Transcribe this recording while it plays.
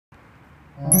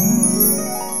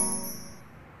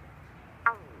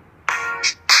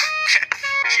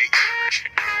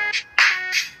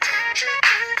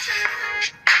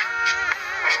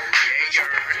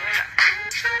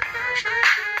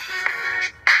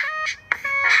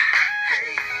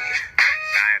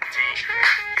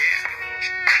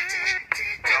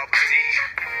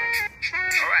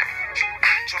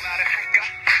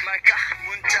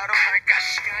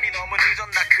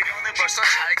벌써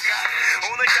잘까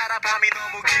오늘따라 밤이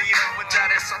너무 길어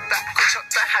문자를 썼다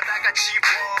고쳤다 하다가 지워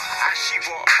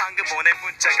아쉬워 방금 보낸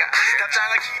문자가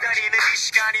답장을 기다리는 이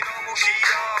시간이 너무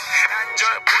길어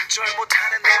안절부절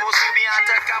못하는 내 모습이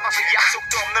안타까워서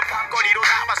약속도 없는 밤거리로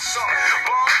남았어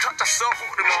뻥 터졌어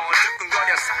호르몬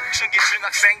뜨끈거려 사춘기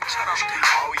중학생처럼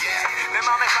oh yeah 내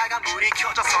맘에 빨간 불이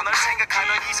켜져서 널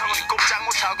생각하면 이성은 꼼짝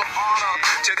못하고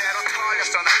제대로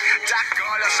털렸어 나 딱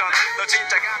걸렸어 너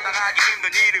진짜 감당하기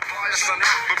힘든 일을 벌렸어 나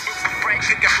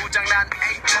브레이크가 고장난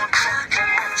A톤 못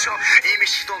멈춰 이미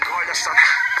시동 걸렸어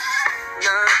넌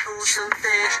웃을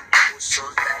때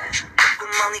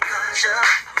콧구멍이 커져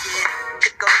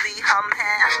그건 위험해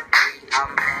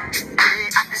내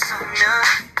앞에 서면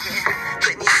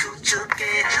괜히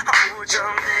수줍게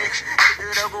허무정돼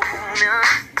그러고 보면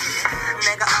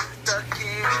내가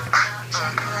어떻게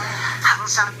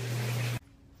항상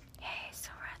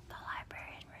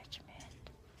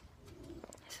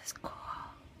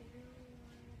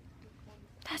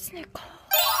That's Nicole.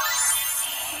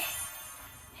 Hey,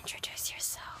 introduce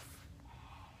yourself.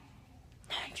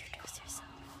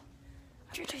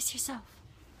 Introduce yourself.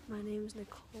 My name is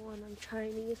Nicole and I'm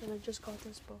Chinese and I just got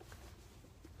this book.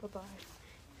 Bye-bye.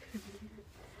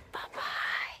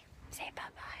 Bye-bye. Say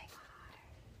bye-bye.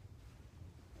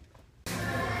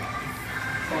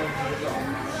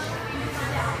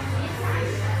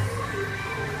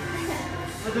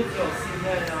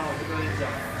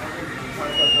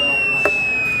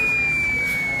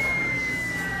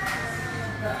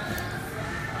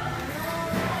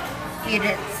 Eat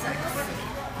it.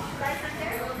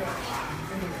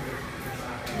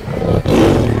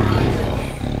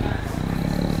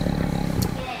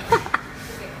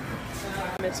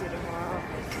 Miss you tomorrow.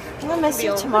 I'm gonna miss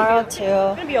you tomorrow too.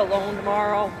 I'm gonna be alone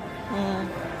tomorrow.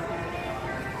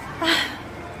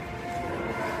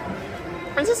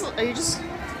 This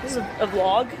is a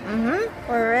vlog?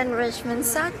 We're in Richmond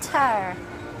Center.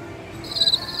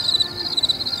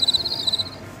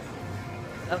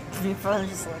 Oh, people are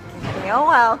just looking at me. Oh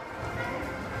well.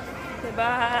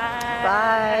 Goodbye.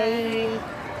 Bye.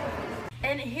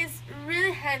 And he's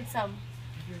really handsome.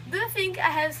 Do you think I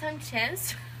have some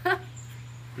chance?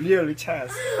 Really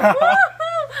chance.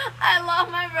 I love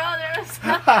my brothers.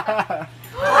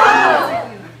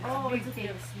 Oh, it's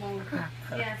okay.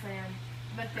 Yes, I am.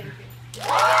 But thank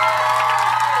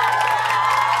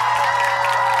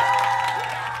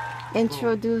you.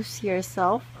 Introduce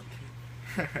yourself.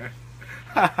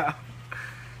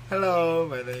 Hello,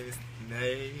 my name is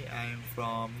Nay. I'm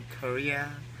from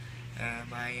Korea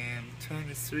and I am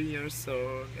 23 years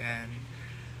old and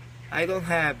I don't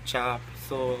have job,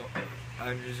 so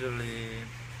I usually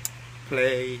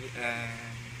play and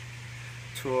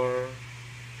tour.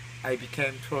 I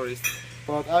became tourist,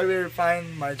 but I will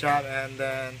find my job and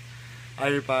then I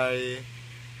will buy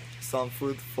some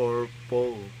food for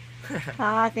Bo.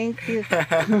 Thank you.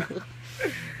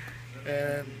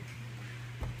 And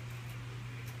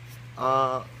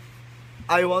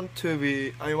I want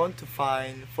to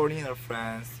find foreigner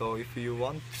friends. So if you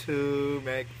want to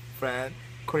make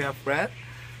Korean friend,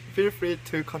 feel free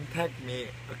to contact me.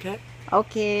 Okay?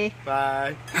 Okay.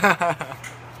 Bye.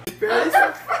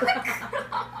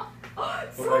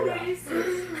 So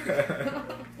racist.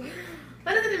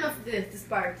 What is the name of this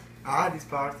part? This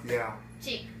part, yeah.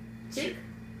 Cheek. Cheek?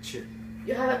 Cheek.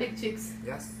 You have a big cheeks.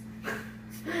 Yes.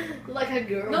 Like a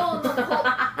girl. No,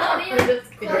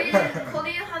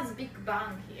 Korean has big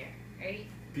bang here, right?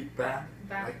 Big bang.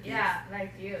 Bang, yeah,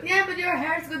 like you. Yeah, but your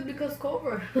hair is good because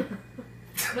cover.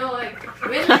 No, like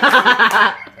when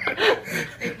I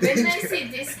see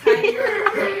this kind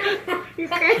of You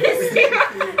crazy.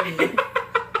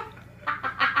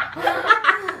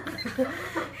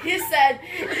 He said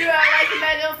you are like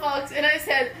Megan Fox, and I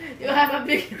said you have a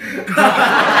big.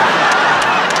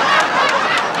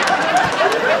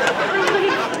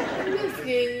 Just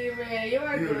kidding, man. You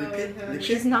are good.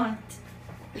 She's not.